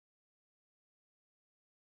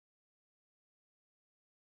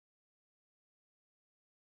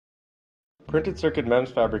Printed circuit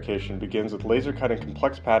MEMS fabrication begins with laser cutting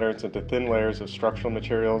complex patterns into thin layers of structural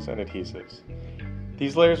materials and adhesives.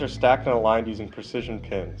 These layers are stacked and aligned using precision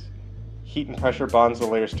pins. Heat and pressure bonds the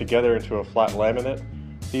layers together into a flat laminate.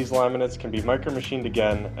 These laminates can be micromachined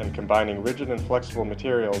again, and combining rigid and flexible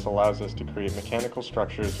materials allows us to create mechanical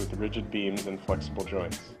structures with rigid beams and flexible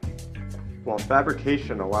joints. While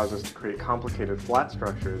fabrication allows us to create complicated flat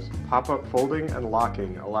structures, pop-up folding and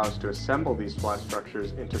locking allow us to assemble these flat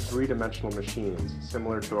structures into three-dimensional machines,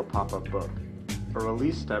 similar to a pop-up book. A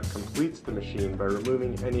release step completes the machine by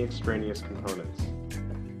removing any extraneous components.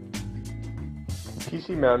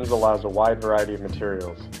 PC MEMS allows a wide variety of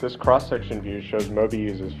materials. This cross-section view shows Mobi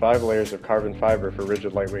uses 5 layers of carbon fiber for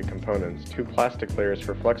rigid lightweight components, 2 plastic layers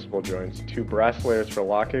for flexible joints, 2 brass layers for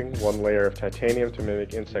locking, 1 layer of titanium to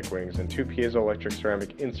mimic insect wings, and 2 piezoelectric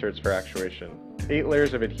ceramic inserts for actuation. 8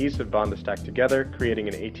 layers of adhesive bond to stack together, creating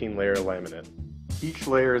an 18-layer laminate. Each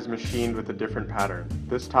layer is machined with a different pattern.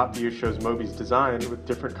 This top view shows Mobi's design with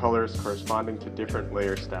different colors corresponding to different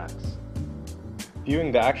layer stacks.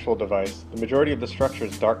 Viewing the actual device, the majority of the structure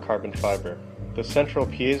is dark carbon fiber. The central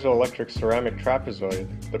piezoelectric ceramic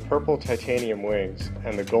trapezoid, the purple titanium wings,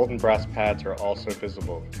 and the golden brass pads are also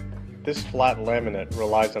visible. This flat laminate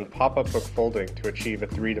relies on pop-up book folding to achieve a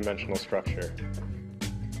three-dimensional structure.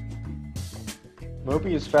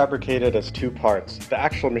 Mobi is fabricated as 2 parts, the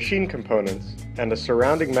actual machine components, and a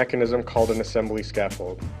surrounding mechanism called an assembly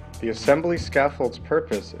scaffold. The assembly scaffold's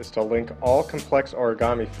purpose is to link all complex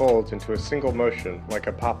origami folds into a single motion, like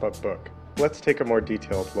a pop-up book. Let's take a more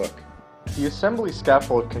detailed look. The assembly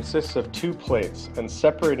scaffold consists of 2 plates, and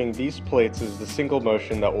separating these plates is the single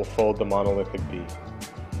motion that will fold the monolithic B.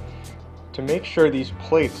 To make sure these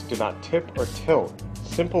plates do not tip or tilt,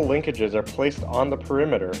 simple linkages are placed on the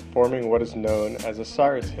perimeter, forming what is known as a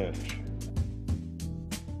Cyrus hinge.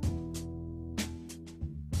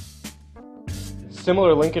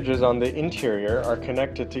 Similar linkages on the interior are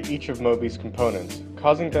connected to each of Mobi's components,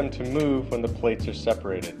 causing them to move when the plates are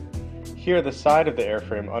separated. Here, the side of the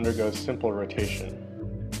airframe undergoes simple rotation.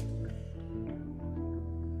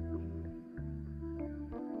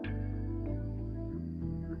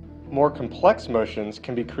 More complex motions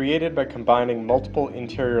can be created by combining multiple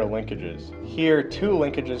interior linkages. Here, 2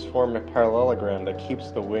 linkages form a parallelogram that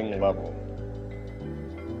keeps the wing level.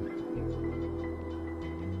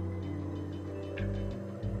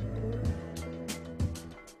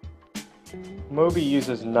 Mobi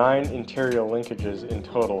uses 9 interior linkages in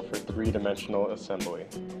total for three-dimensional assembly.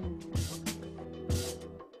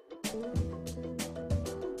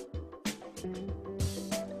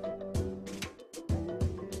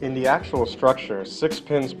 In the actual structure, 6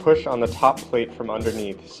 pins push on the top plate from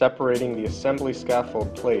underneath, separating the assembly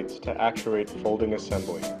scaffold plates to actuate folding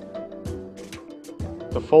assembly.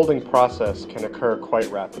 The folding process can occur quite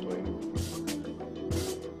rapidly.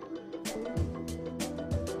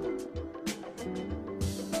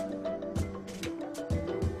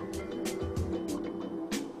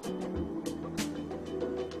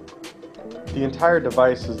 The entire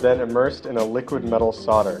device is then immersed in a liquid metal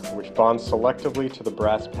solder, which bonds selectively to the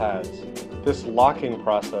brass pads. This locking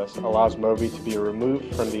process allows Mobi to be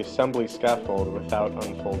removed from the assembly scaffold without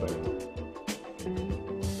unfolding.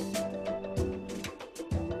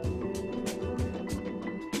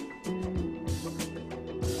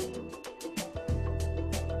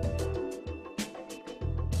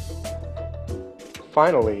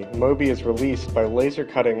 Finally, Mobi is released by laser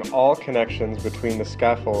cutting all connections between the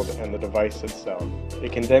scaffold and the device itself.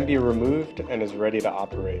 It can then be removed and is ready to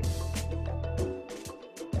operate.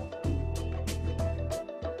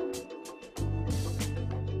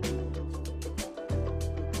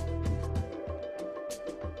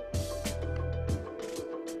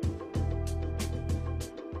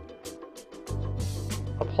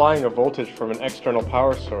 Applying a voltage from an external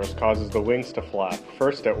power source causes the wings to flap,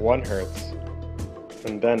 first at 1 Hz,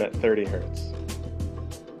 and then at 30 Hz.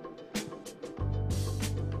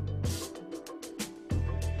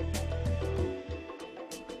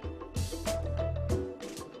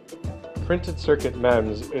 Printed circuit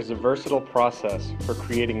MEMS is a versatile process for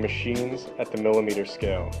creating machines at the millimeter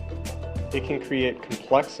scale. It can create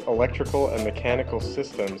complex electrical and mechanical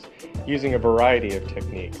systems using a variety of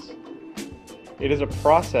techniques. It is a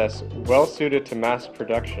process well suited to mass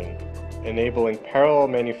production, enabling parallel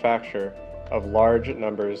manufacture of large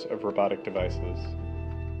numbers of robotic devices.